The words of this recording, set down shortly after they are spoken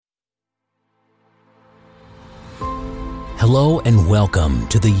Hello and welcome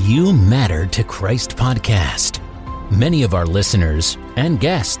to the You Matter to Christ podcast. Many of our listeners and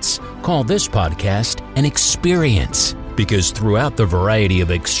guests call this podcast an experience because throughout the variety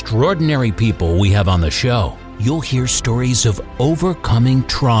of extraordinary people we have on the show, you'll hear stories of overcoming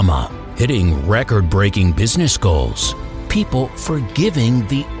trauma, hitting record-breaking business goals, people forgiving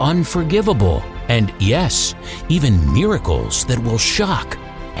the unforgivable, and yes, even miracles that will shock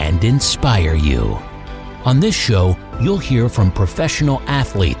and inspire you. On this show, you'll hear from professional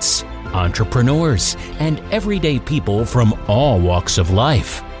athletes, entrepreneurs, and everyday people from all walks of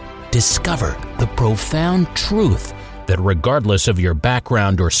life. Discover the profound truth that regardless of your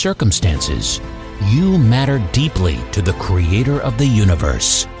background or circumstances, you matter deeply to the Creator of the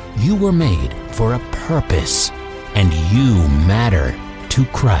universe. You were made for a purpose, and you matter to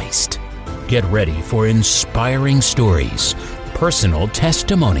Christ. Get ready for inspiring stories, personal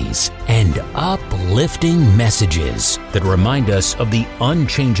testimonies, and uplifting messages that remind us of the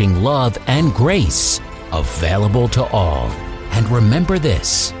unchanging love and grace available to all. And remember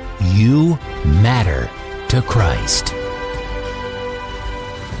this, you matter to Christ.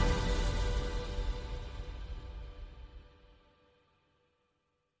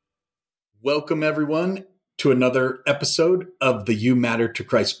 Welcome, everyone, to another episode of the You Matter to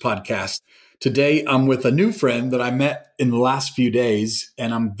Christ podcast. Today, I'm with a new friend that I met in the last few days,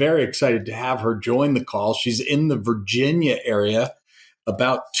 and I'm very excited to have her join the call. She's in the Virginia area,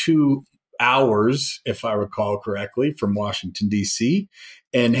 about 2 hours, if I recall correctly, from Washington, D.C.,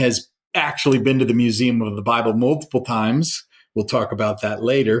 and has actually been to the Museum of the Bible multiple times. We'll talk about that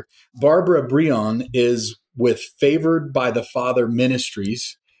later. Barbara Brehon is with Favored by the Father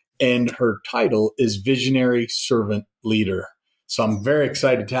Ministries, and her title is Visionary Servant Leader. So I'm very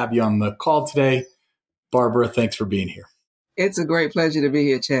excited to have you on the call today. Barbara, thanks for being here. It's a great pleasure to be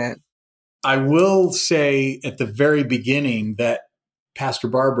here, Chad. I will say at the very beginning that Pastor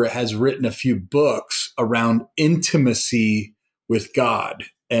Barbara has written a few books around intimacy with God.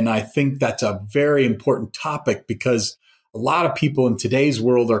 And I think that's a very important topic because a lot of people in today's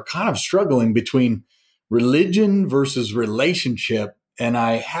world are kind of struggling between religion versus relationship. And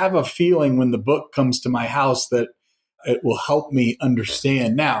I have a feeling when the book comes to my house that it will help me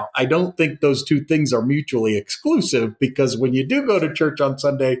understand. Now, I don't think those two things are mutually exclusive because when you do go to church on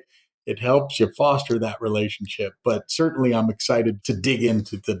Sunday, it helps you foster that relationship. But certainly I'm excited to dig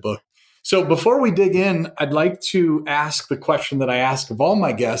into the book. So before we dig in, I'd like to ask the question that I ask of all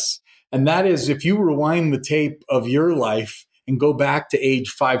my guests. And that is, if you rewind the tape of your life and go back to age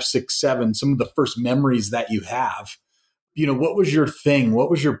 5, 6, 7, some of the first memories that you have, what was your thing?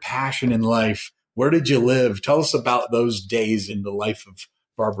 What was your passion in life? Where did you live? Tell us about those days in the life of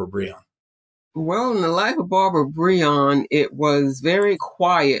Barbara Brehon. Well, in the life of Barbara Brehon, it was very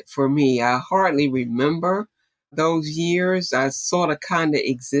quiet for me. I hardly remember those years. I sort of kind of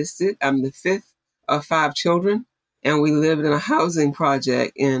existed. I'm the fifth of 5 children, and we lived in a housing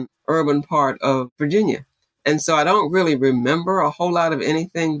project in urban part of Virginia. And so I don't really remember a whole lot of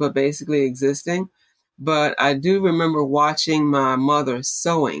anything but basically existing. But I do remember watching my mother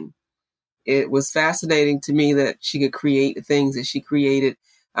sewing. It was fascinating to me that she could create the things that she created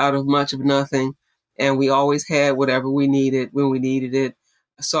out of much of nothing. And we always had whatever we needed when we needed it.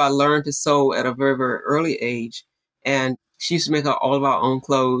 So I learned to sew at a very, very early age. And she used to make all of our own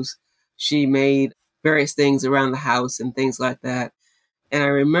clothes. She made various things around the house and things like that. And I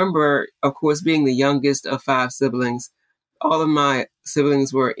remember, of course, being the youngest of 5 siblings. All of my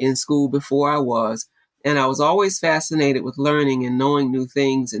siblings were in school before I was. And I was always fascinated with learning and knowing new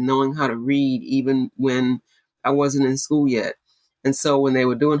things and knowing how to read, even when I wasn't in school yet. And so when they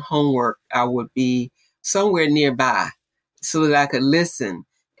were doing homework, I would be somewhere nearby so that I could listen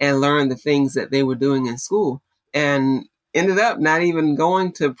and learn the things that they were doing in school. And ended up not even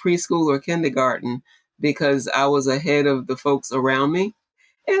going to preschool or kindergarten because I was ahead of the folks around me.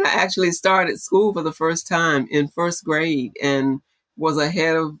 And I actually started school for the first time in first grade and was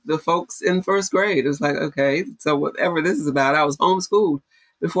ahead of the folks in first grade. It was like, okay, so whatever this is about, I was homeschooled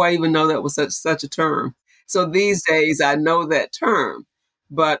before I even know that was such a term. So these days I know that term,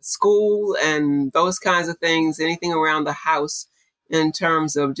 but school and those kinds of things, anything around the house in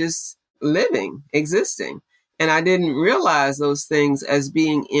terms of just living, existing. And I didn't realize those things as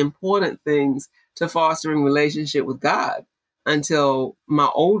being important things to fostering relationship with God until my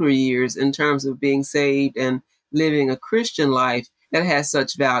older years in terms of being saved and living a Christian life that has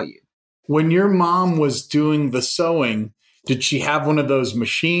such value. When your mom was doing the sewing, did she have one of those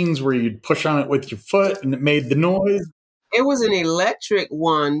machines where you'd push on it with your foot and it made the noise? It was an electric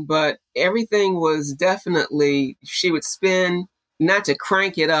one, but everything was definitely, she would spin, not to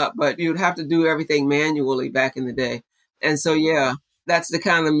crank it up, but you'd have to do everything manually back in the day. And so, yeah, that's the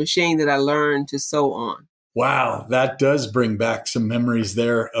kind of machine that I learned to sew on. Wow, that does bring back some memories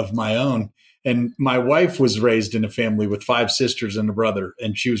there of my own. And my wife was raised in a family with 5 sisters and a brother,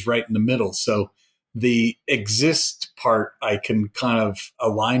 and she was right in the middle. So the exist part I can kind of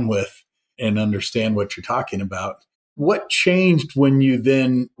align with and understand what you're talking about. What changed when you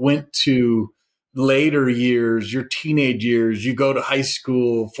then went to later years, your teenage years, you go to high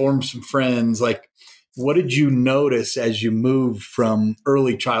school, form some friends? Like, what did you notice as you moved from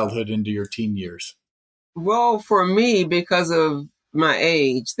early childhood into your teen years? Well, for me, because of my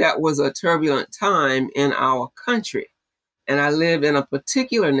age, that was a turbulent time in our country. And I lived in a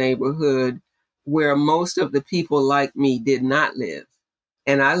particular neighborhood where most of the people like me did not live.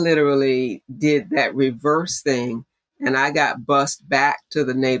 And I literally did that reverse thing. And I got bused back to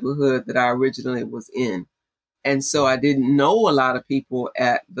the neighborhood that I originally was in. And so I didn't know a lot of people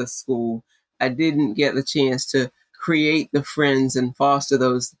at the school. I didn't get the chance to create the friends and foster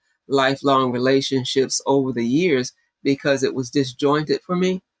those lifelong relationships over the years because it was disjointed for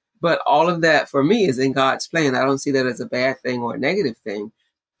me. But all of that for me is in God's plan. I don't see that as a bad thing or a negative thing.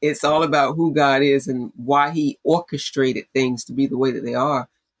 It's all about who God is and why he orchestrated things to be the way that they are.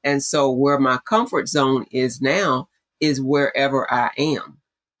 And so where my comfort zone is now is wherever I am.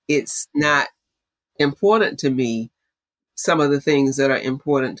 It's not important to me some of the things that are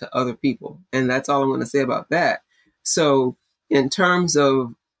important to other people. And that's all I'm going to say about that. So in terms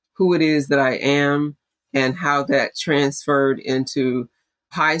of who it is that I am and how that transferred into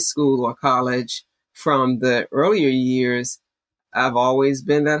high school or college from the earlier years, I've always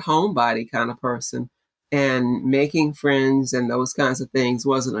been that homebody kind of person. And making friends and those kinds of things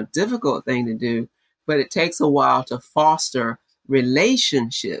wasn't a difficult thing to do, but it takes a while to foster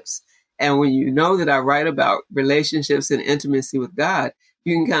relationships. And when you know that I write about relationships and intimacy with God,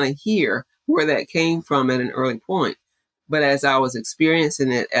 you can kind of hear where that came from at an early point. But as I was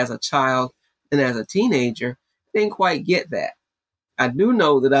experiencing it as a child and as a teenager, I didn't quite get that. I do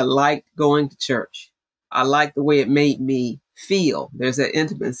know that I liked going to church. I liked the way it made me feel. There's that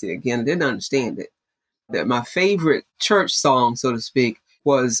intimacy again. Didn't understand it. That my favorite church song, so to speak,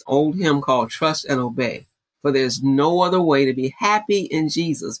 was an old hymn called Trust and Obey. For there's no other way to be happy in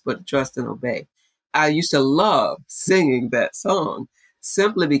Jesus but to trust and obey. I used to love singing that song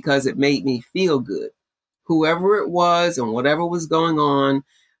simply because it made me feel good. Whoever it was and whatever was going on,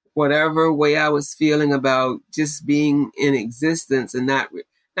 whatever way I was feeling about just being in existence and not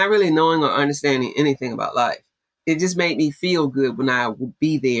really knowing or understanding anything about life. It just made me feel good when I would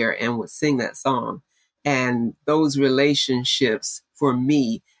be there and would sing that song. And those relationships for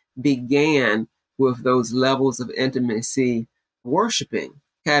me began with those levels of intimacy, worshiping,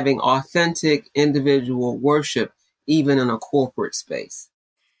 having authentic individual worship, even in a corporate space.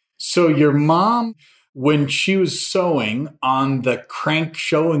 So your mom, when she was sewing on the crank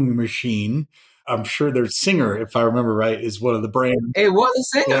sewing machine, I'm sure their singer, if I remember right, is one of the Brehon. It was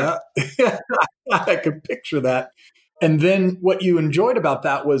a singer. Yeah. I could picture that. And then what you enjoyed about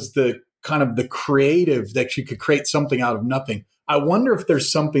that was the kind of the creative, that you could create something out of nothing. I wonder if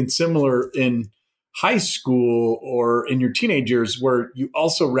there's something similar in high school or in your teenage years where you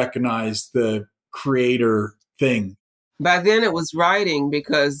also recognize the creator thing. By then it was writing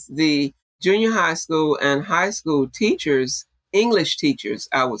because the junior high school and high school teachers, English teachers,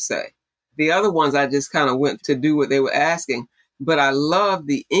 I would say. The other ones I just kind of went to do what they were asking. But I loved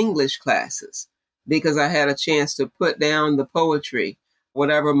the English classes because I had a chance to put down the poetry,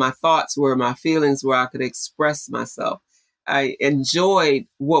 whatever my thoughts were, my feelings were, I could express myself. I enjoyed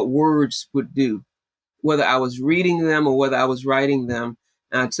what words would do, whether I was reading them or whether I was writing them.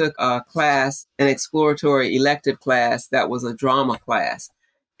 And I took a class, an exploratory elective class that was a drama class.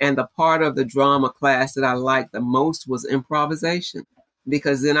 And the part of the drama class that I liked the most was improvisation,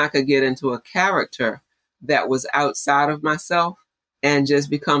 because then I could get into a character that was outside of myself and just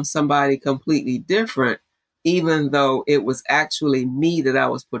become somebody completely different, even though it was actually me that I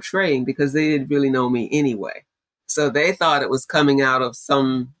was portraying, because they didn't really know me anyway. So they thought it was coming out of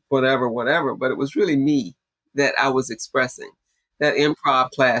some whatever, but it was really me that I was expressing. That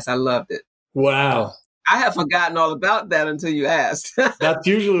improv class, I loved it. Wow. I have forgotten all about that until you asked. That's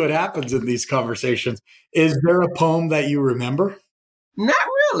usually what happens in these conversations. Is there a poem that you remember? Not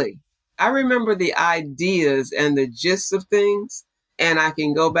really. I remember the ideas and the gist of things, and I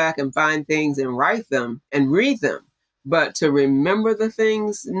can go back and find things and write them and read them. But to remember the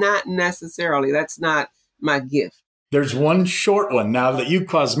things, not necessarily. That's not my gift. There's one short one now that you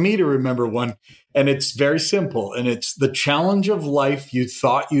caused me to remember one, and it's very simple. And it's the challenge of life you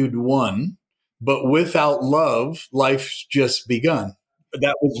thought you'd won, but without love, life's just begun.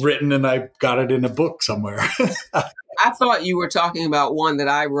 that was written and I got it in a book somewhere. I thought you were talking about one that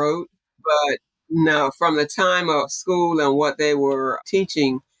I wrote, but no, from the time of school and what they were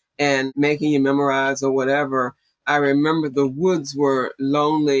teaching and making you memorize or whatever, I remember the woods were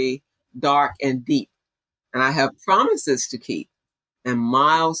lonely, dark, and deep. And I have promises to keep and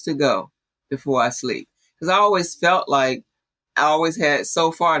miles to go before I sleep. Because I always felt like I always had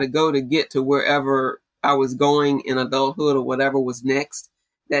so far to go to get to wherever I was going in adulthood or whatever was next.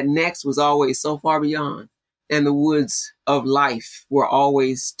 That next was always so far beyond. And the woods of life were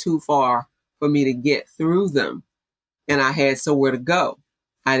always too far for me to get through them. And I had somewhere to go.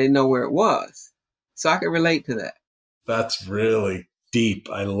 I didn't know where it was. So I could relate to that. That's really deep.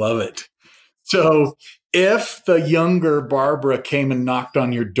 I love it. So if the younger Barbara came and knocked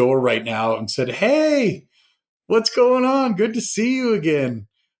on your door right now and said, "Hey, what's going on? Good to see you again."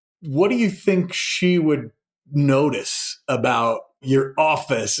 What do you think she would notice about your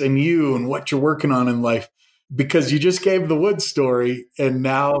office and you and what you're working on in life? Because you just gave the woods story and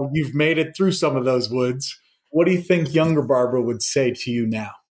now you've made it through some of those woods. What do you think younger Barbara would say to you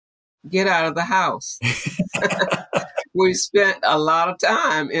now? Get out of the house. We spent a lot of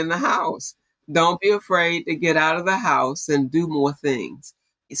time in the house. Don't be afraid to get out of the house and do more things.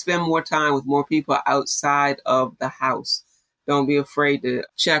 You spend more time with more people outside of the house. Don't be afraid to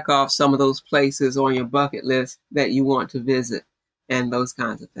check off some of those places on your bucket list that you want to visit and those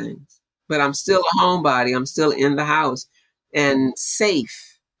kinds of things. But I'm still a homebody. I'm still in the house and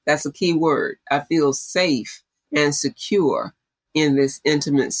safe. That's a key word. I feel safe and secure in this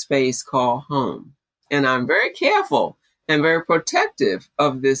intimate space called home. And I'm very careful and very protective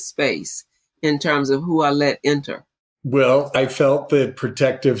of this space in terms of who I let enter. Well, I felt the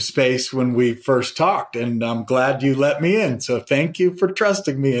protective space when we first talked, and I'm glad you let me in. So thank you for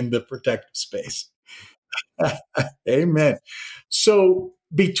trusting me in the protective space. Amen. So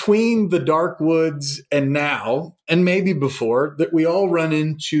between the dark woods and now, and maybe before, that we all run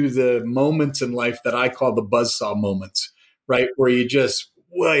into the moments in life that I call the buzzsaw moments, right? Where you just,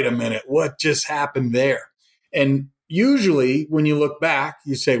 wait a minute, what just happened there? And usually when you look back,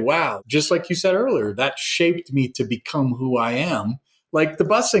 you say, wow, just like you said earlier, that shaped me to become who I am. Like the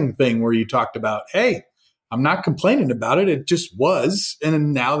busing thing where you talked about, hey, I'm not complaining about it. It just was.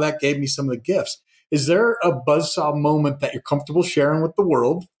 And now that gave me some of the gifts. Is there a buzzsaw moment that you're comfortable sharing with the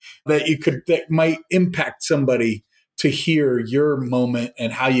world that might impact somebody to hear your moment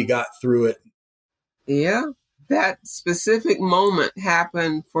and how you got through it? Yeah, that specific moment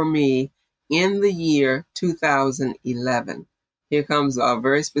happened for me in the year 2011. Here comes a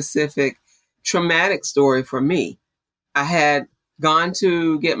very specific traumatic story for me. I had gone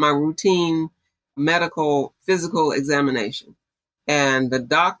to get my routine medical physical examination, and the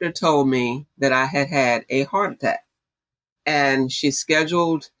doctor told me that I had had a heart attack. And she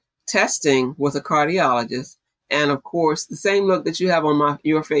scheduled testing with a cardiologist. And of course, the same look that you have on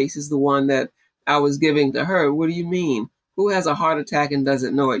your face is the one that I was giving to her. What do you mean? Who has a heart attack and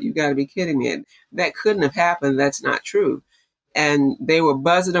doesn't know it? You got to be kidding me. That couldn't have happened. That's not true. And they were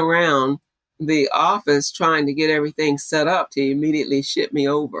buzzing around the office trying to get everything set up to immediately ship me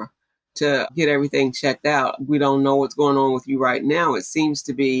over to get everything checked out. We don't know what's going on with you right now. It seems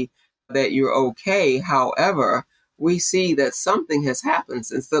to be that you're okay. However, we see that something has happened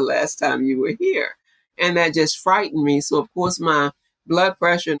since the last time you were here. And that just frightened me. So, of course, my blood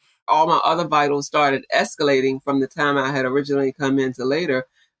pressure and all my other vitals started escalating from the time I had originally come in to later.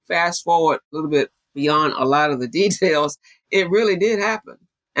 Fast forward a little bit beyond a lot of the details, it really did happen.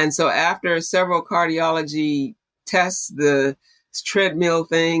 And so after several cardiology tests, the treadmill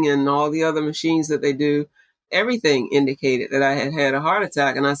thing and all the other machines that they do, everything indicated that I had had a heart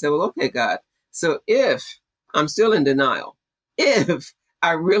attack. And I said, well, okay, God, so if I'm still in denial, if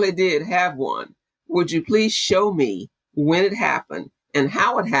I really did have one, would you please show me when it happened and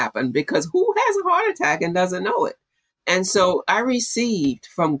how it happened? Because who has a heart attack and doesn't know it? And so I received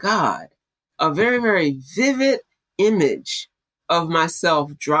from God a very, very vivid image of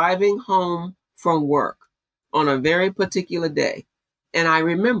myself driving home from work on a very particular day. And I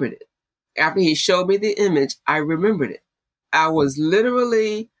remembered it. After he showed me the image, I remembered it. I was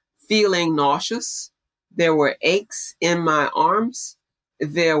literally feeling nauseous. There were aches in my arms.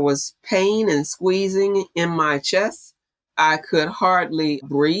 There was pain and squeezing in my chest. I could hardly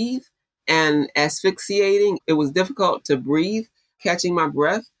breathe and asphyxiating. It was difficult to breathe, catching my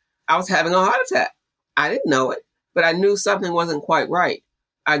breath. I was having a heart attack. I didn't know it, but I knew something wasn't quite right.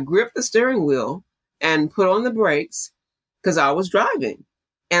 I gripped the steering wheel and put on the brakes because I was driving.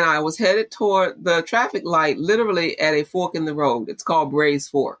 And I was headed toward the traffic light, literally at a fork in the road. It's called Bray's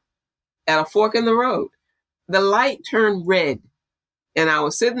Fork. At a fork in the road, the light turned red. And I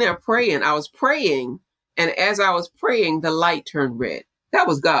was sitting there praying. I was praying. And as I was praying, the light turned red. That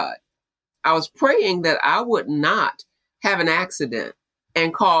was God. I was praying that I would not have an accident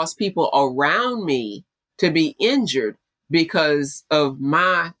and cause people around me to be injured because of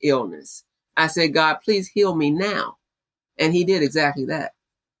my illness. I said, God, please heal me now. And he did exactly that.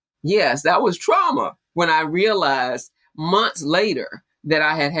 Yes, that was trauma when I realized months later that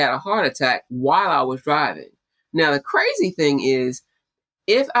I had had a heart attack while I was driving. Now, the crazy thing is,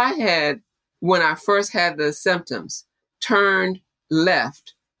 if I had, when I first had the symptoms, turned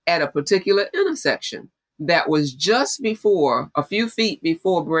left at a particular intersection that was just before, a few feet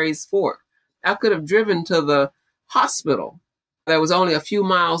before Bray's Fork, I could have driven to the hospital that was only a few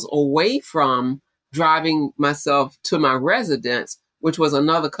miles away from driving myself to my residence, which was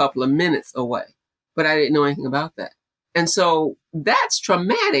another couple of minutes away. But I didn't know anything about that. And so that's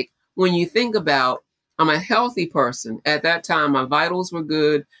traumatic when you think about, I'm a healthy person. At that time, my vitals were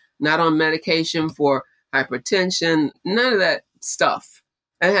good, not on medication for hypertension, none of that stuff.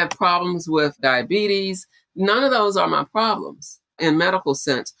 I had problems with diabetes. None of those are my problems in medical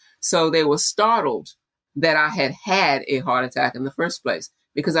sense. So they were startled that I had had a heart attack in the first place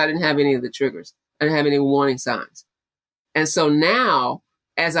because I didn't have any of the triggers. I didn't have any warning signs. And so now,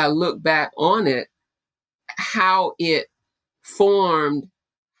 as I look back on it, how it formed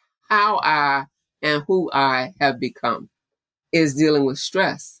how I and who I have become is dealing with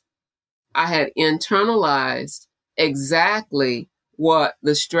stress. I had internalized exactly what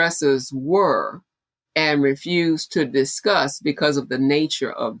the stresses were and refused to discuss because of the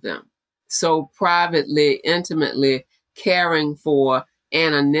nature of them. So privately, intimately caring for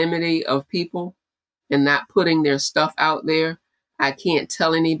anonymity of people and not putting their stuff out there. I can't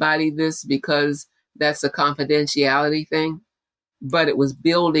tell anybody this because that's a confidentiality thing, but it was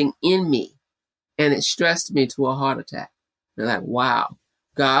building in me and it stressed me to a heart attack. And like, wow,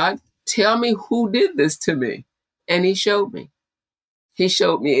 God, tell me who did this to me. And he showed me. He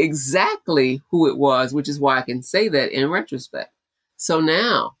showed me exactly who it was, which is why I can say that in retrospect. So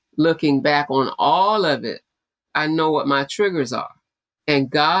now, looking back on all of it, I know what my triggers are.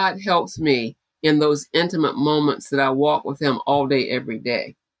 And God helps me in those intimate moments that I walk with him all day, every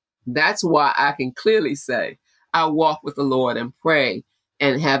day. That's why I can clearly say I walk with the Lord and pray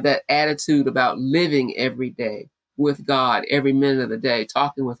and have that attitude about living every day with God, every minute of the day,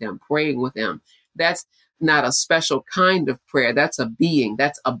 talking with him, praying with him. That's not a special kind of prayer. That's a being.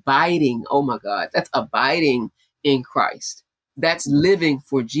 That's abiding. Oh my God. That's abiding in Christ. That's living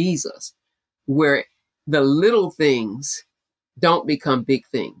for Jesus, where the little things don't become big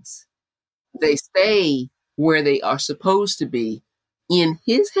things. They stay where they are supposed to be in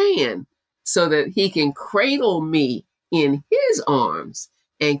his hand so that he can cradle me in his arms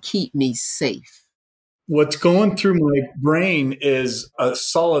and keep me safe. What's going through my brain is a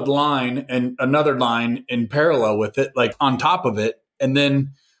solid line and another line in parallel with it, like on top of it. And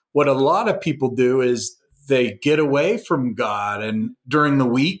then what a lot of people do is they get away from God and during the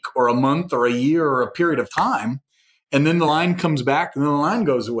week or a month or a year or a period of time, and then the line comes back and then the line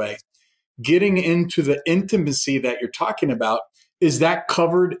goes away. Getting into the intimacy that you're talking about, is that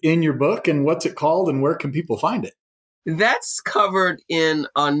covered in your book, and what's it called and where can people find it? That's covered in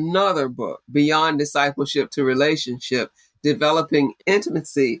another book, Beyond Discipleship to Relationship, Developing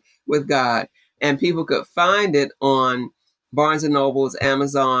Intimacy with God. And people could find it on Barnes & Noble's,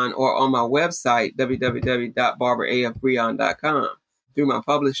 Amazon, or on my website, www.barbaraafbrehon.com, through my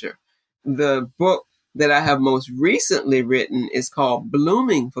publisher. The book that I have most recently written is called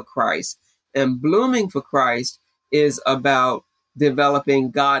Blooming for Christ. And Blooming for Christ is about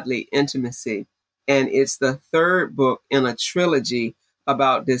developing godly intimacy. And it's the third book in a trilogy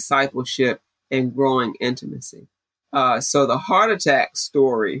about discipleship and growing intimacy. So the heart attack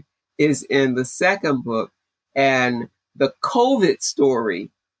story is in the second book, and the COVID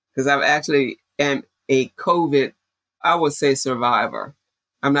story, because I've actually am a COVID, I would say, survivor.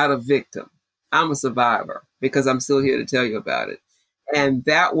 I'm not a victim. I'm a survivor because I'm still here to tell you about it. And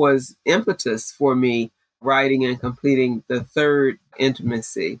that was impetus for me writing and completing the third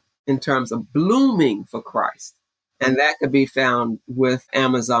intimacy in terms of blooming for Christ. And that could be found with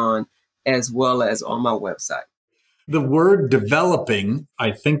Amazon as well as on my website. The word developing,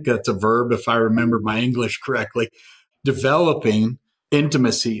 I think that's a verb if I remember my English correctly, developing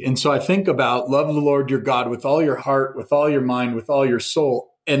intimacy. And so I think about love the Lord your God with all your heart, with all your mind, with all your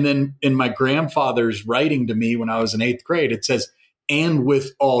soul. And then in my grandfather's writing to me when I was in 8th grade, it says, and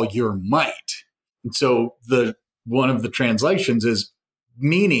with all your might. And so one of the translations is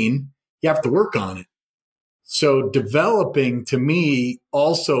meaning you have to work on it. So developing to me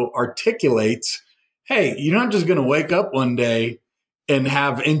also articulates, hey, you're not just going to wake up one day and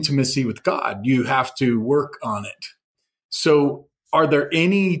have intimacy with God. You have to work on it. So are there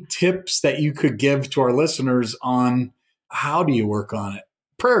any tips that you could give to our listeners on how do you work on it?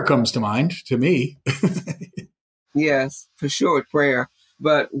 Prayer comes to mind to me. Yes, for sure, prayer.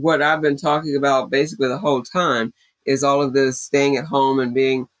 But what I've been talking about basically the whole time is all of this staying at home and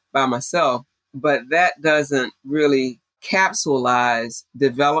being by myself. But that doesn't really capsulize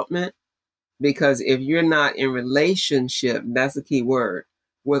development, because if you're not in relationship, that's the key word,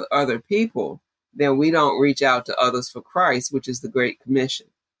 with other people, then we don't reach out to others for Christ, which is the Great Commission.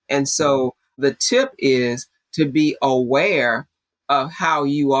 And so the tip is to be aware of how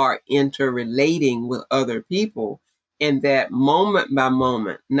you are interrelating with other people in that moment by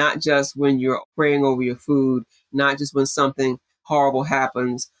moment, not just when you're praying over your food, not just when something horrible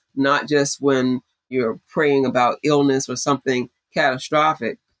happens, not just when you're praying about illness or something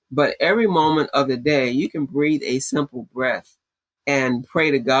catastrophic, but every moment of the day, you can breathe a simple breath and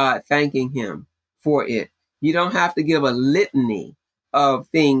pray to God, thanking Him for it. You don't have to give a litany of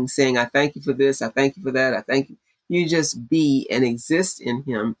things saying, I thank you for this, I thank you for that, I thank you. You just be and exist in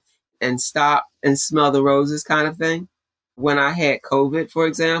Him and stop and smell the roses kind of thing. When I had COVID, for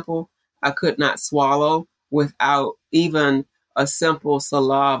example, I could not swallow without even a simple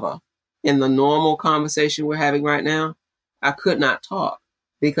saliva. In the normal conversation we're having right now, I could not talk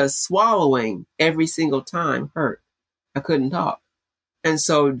because swallowing every single time hurt. I couldn't talk. And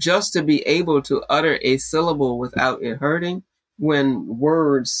so just to be able to utter a syllable without it hurting, when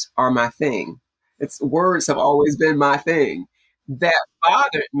words are my thing, words have always been my thing, that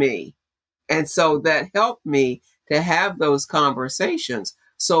bothered me. And so that helped me to have those conversations.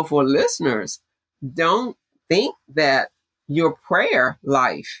 So for listeners, don't think that your prayer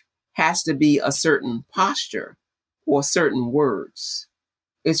life has to be a certain posture or certain words.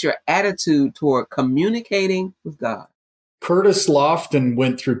 It's your attitude toward communicating with God. Curtis Lofton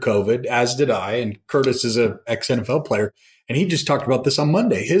went through COVID, as did I. And Curtis is an ex-NFL player. And he just talked about this on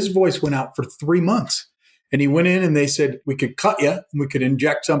Monday. His voice went out for 3 months. And he went in and they said, we could cut you, we could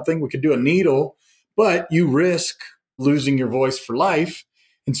inject something, we could do a needle, but you risk losing your voice for life.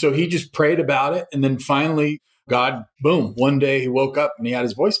 And so he just prayed about it. And then finally, God, boom, one day he woke up and he had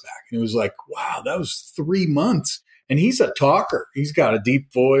his voice back. And it was like, wow, that was 3 months. And he's a talker. He's got a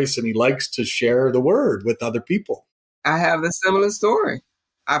deep voice and he likes to share the word with other people. I have a similar story.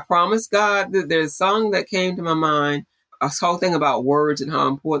 I promised God that there's a song that came to my mind, a whole thing about words and how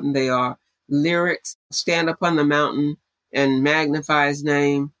important they are. Lyrics, stand upon the mountain and magnify His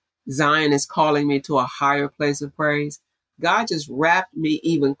name. Zion is calling me to a higher place of praise. God just wrapped me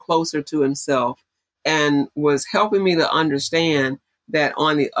even closer to Himself and was helping me to understand that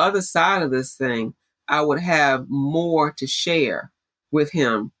on the other side of this thing, I would have more to share with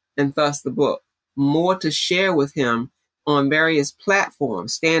Him, and thus the book, more to share with Him on various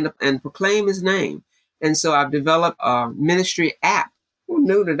platforms, stand up and proclaim His name. And so I've developed a ministry app. Who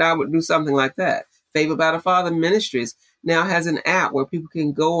knew that I would do something like that? Favor by the Father Ministries now has an app where people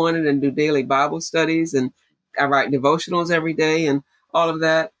can go on it and do daily Bible studies. And I write devotionals every day and all of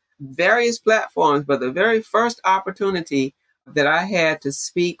that. Various platforms. But the very first opportunity that I had to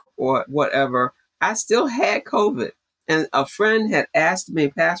speak or whatever, I still had COVID. And a friend had asked me,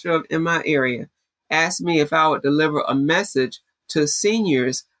 pastor in my area, asked me if I would deliver a message to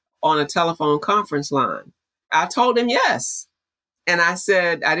seniors on a telephone conference line. I told him yes. And I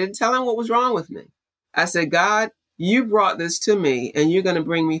said, I didn't tell him what was wrong with me. I said, God, you brought this to me and you're going to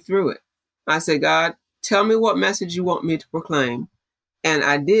bring me through it. I said, God, tell me what message you want me to proclaim. And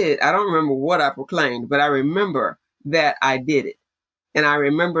I did. I don't remember what I proclaimed, but I remember that I did it. And I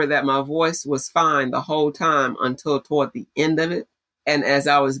remember that my voice was fine the whole time until toward the end of it. And as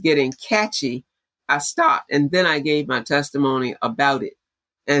I was getting catchy, I stopped. And then I gave my testimony about it.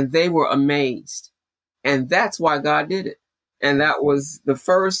 And they were amazed. And that's why God did it. And that was the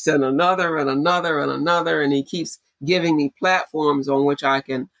first and another and another and another. And He keeps giving me platforms on which I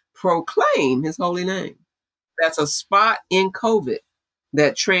can proclaim His holy name. That's a spot in COVID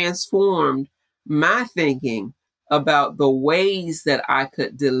that transformed my thinking about the ways that I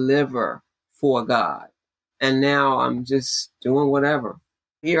could deliver for God. And now I'm just doing whatever.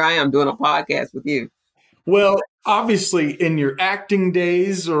 Here I am doing a podcast with you. Well, obviously in your acting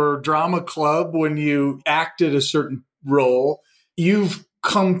days or drama club, when you acted a certain role, you've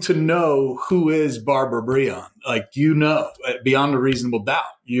come to know who is Barbara Brehon. Like, beyond a reasonable doubt,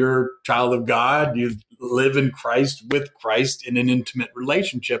 you're a child of God. You live in Christ, with Christ, in an intimate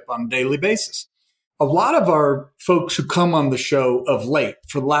relationship on a daily basis. A lot of our folks who come on the show of late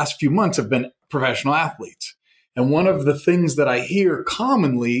for the last few months have been professional athletes. And one of the things that I hear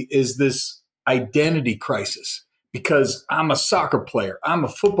commonly is this identity crisis. because I'm a soccer player, I'm a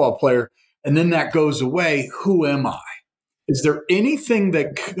football player, and then that goes away. Who am I? Is there anything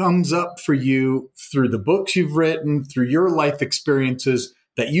that comes up for you through the books you've written, through your life experiences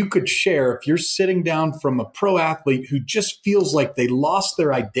that you could share if you're sitting down from a pro athlete who just feels like they lost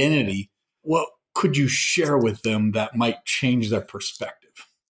their identity? What could you share with them that might change their perspective?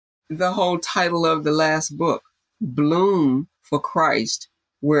 The whole title of the last book, Bloom for Christ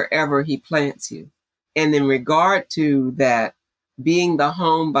Wherever He Plants You. And in regard to that, being the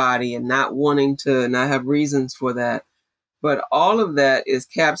homebody and not wanting to, and I have reasons for that, but all of that is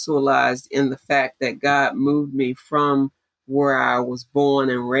capsulized in the fact that God moved me from where I was born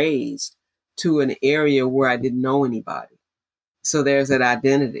and raised to an area where I didn't know anybody. So there's that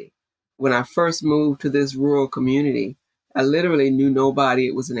identity. When I first moved to this rural community, I literally knew nobody.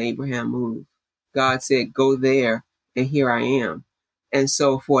 It was an Abraham move. God said, go there, and here I am. And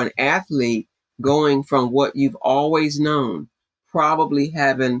so for an athlete, going from what you've always known, probably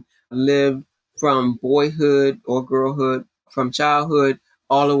having lived from boyhood or girlhood, from childhood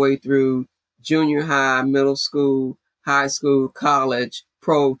all the way through junior high, middle school, high school, college,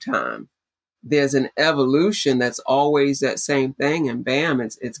 pro time. There's an evolution that's always that same thing, and bam,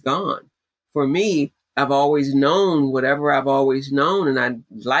 it's gone. For me, I've always known whatever I've always known, and I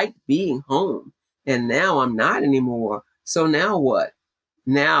liked being home. And now I'm not anymore. So now what?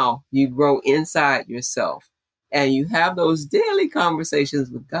 Now you grow inside yourself and you have those daily conversations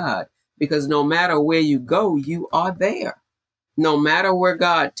with God, because no matter where you go, you are there. No matter where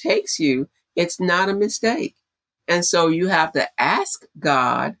God takes you, it's not a mistake. And so you have to ask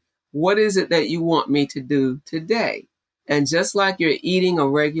God, what is it that you want me to do today? And just like you're eating a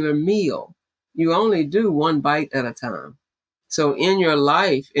regular meal, you only do one bite at a time. So in your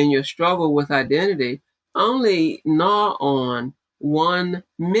life, in your struggle with identity, only gnaw on 1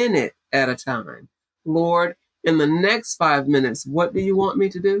 minute at a time. Lord, in the next 5 minutes, what do you want me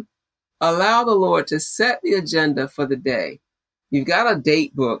to do? Allow the Lord to set the agenda for the day. You've got a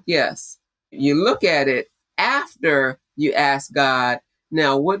date book, yes. You look at it after you ask God,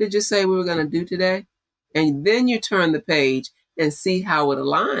 now, what did you say we were going to do today? And then you turn the page and see how it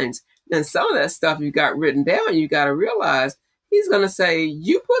aligns. And some of that stuff you got written down, you got to realize He's going to say,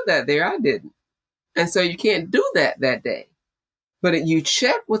 you put that there, I didn't. And so you can't do that day. But you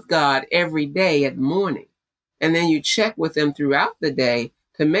check with God every day at morning. And then you check with Him throughout the day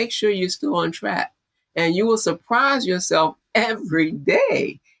to make sure you're still on track. And you will surprise yourself every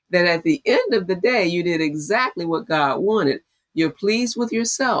day that at the end of the day, you did exactly what God wanted. You're pleased with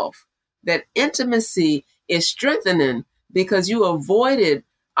yourself. That intimacy is strengthening because you avoided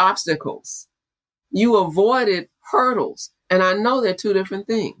obstacles. You avoided hurdles. And I know they're two different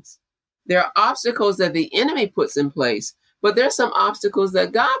things. There are obstacles that the enemy puts in place, but there's some obstacles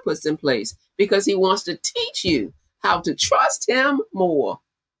that God puts in place because He wants to teach you how to trust Him more.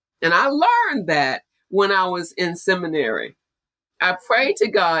 And I learned that when I was in seminary. I prayed to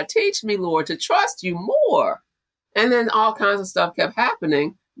God, teach me, Lord, to trust you more. And then all kinds of stuff kept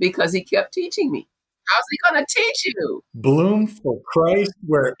happening because He kept teaching me. How's He going to teach you? Bloom for Christ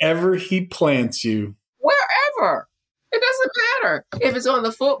wherever He plants you. Wherever. It doesn't matter if it's on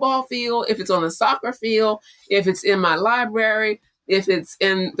the football field, if it's on the soccer field, if it's in my library, if it's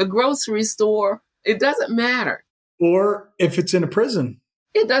in the grocery store. It doesn't matter. Or if it's in a prison.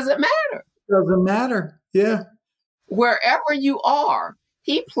 It doesn't matter. It doesn't matter. Yeah. Wherever you are,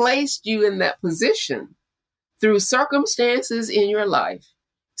 He placed you in that position through circumstances in your life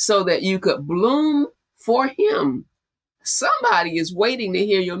so that you could bloom for Him. Somebody is waiting to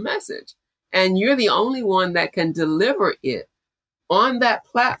hear your message, and you're the only one that can deliver it on that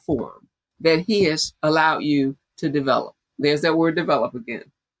platform that He has allowed you to develop. There's that word develop again.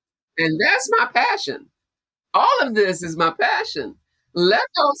 And that's my passion. All of this is my passion. Let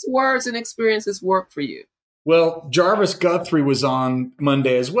those words and experiences work for you. Well, Jarvis Guthrie was on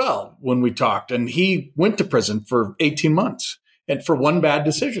Monday as well when we talked, and he went to prison for 18 months and for one bad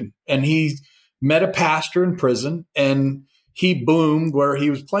decision. And he met a pastor in prison, and he bloomed where he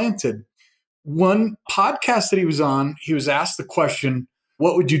was planted. One podcast that he was on, he was asked the question,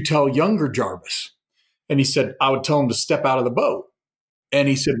 what would you tell younger Jarvis? And he said, I would tell him to step out of the boat. And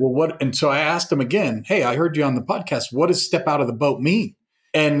he said, well, what? And so I asked him again, hey, I heard you on the podcast. What does step out of the boat mean?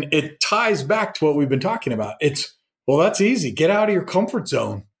 And it ties back to what we've been talking about. It's, well, that's easy. Get out of your comfort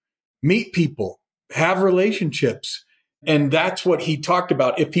zone, meet people, have relationships. And that's what he talked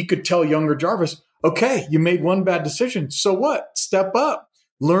about. If he could tell younger Jarvis, okay, you made one bad decision. So what? Step up,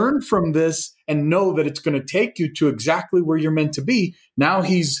 learn from this, and know that it's going to take you to exactly where you're meant to be. Now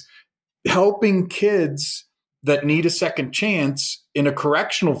he's helping kids that need a second chance in a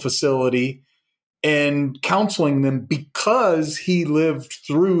correctional facility and counseling them because he lived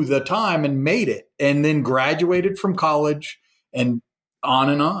through the time and made it and then graduated from college and on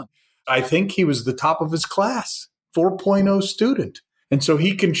and on. I think he was the top of his class, 4.0 student. And so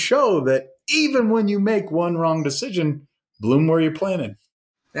he can show that even when you make one wrong decision, bloom where you're planted.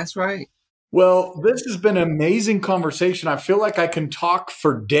 That's right. Well, this has been an amazing conversation. I feel like I can talk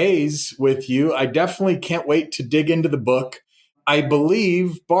for days with you. I definitely can't wait to dig into the book. I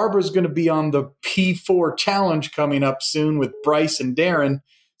believe Barbara's going to be on the P4 challenge coming up soon with Bryce and Darren.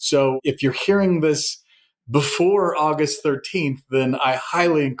 So if you're hearing this before August 13th, then I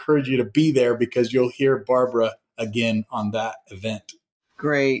highly encourage you to be there because you'll hear Barbara again on that event.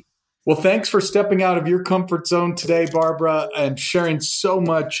 Great. Well, thanks for stepping out of your comfort zone today, Barbara, and sharing so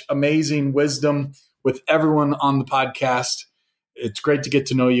much amazing wisdom with everyone on the podcast. It's great to get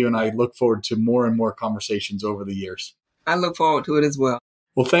to know you, and I look forward to more and more conversations over the years. I look forward to it as well.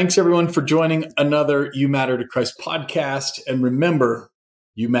 Well, thanks everyone for joining another You Matter to Christ podcast. And remember,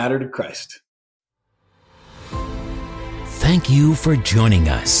 you matter to Christ. Thank you for joining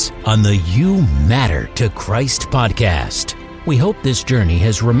us on the You Matter to Christ podcast. We hope this journey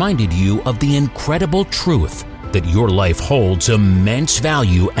has reminded you of the incredible truth that your life holds immense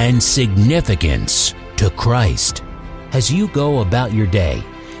value and significance to Christ. As you go about your day,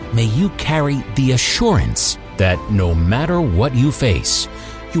 may you carry the assurance that no matter what you face,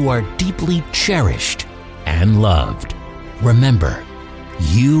 you are deeply cherished and loved. Remember,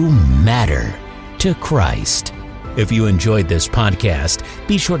 you matter to Christ. If you enjoyed this podcast,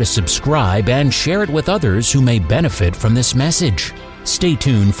 be sure to subscribe and share it with others who may benefit from this message. Stay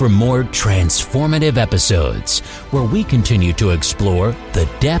tuned for more transformative episodes where we continue to explore the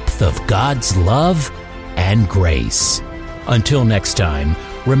depth of God's love and grace. Until next time,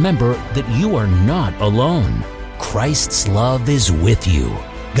 remember that you are not alone. Christ's love is with you,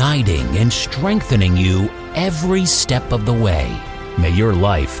 guiding and strengthening you every step of the way. May your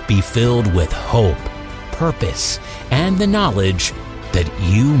life be filled with hope, purpose, and the knowledge that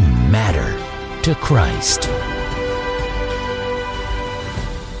you matter to Christ.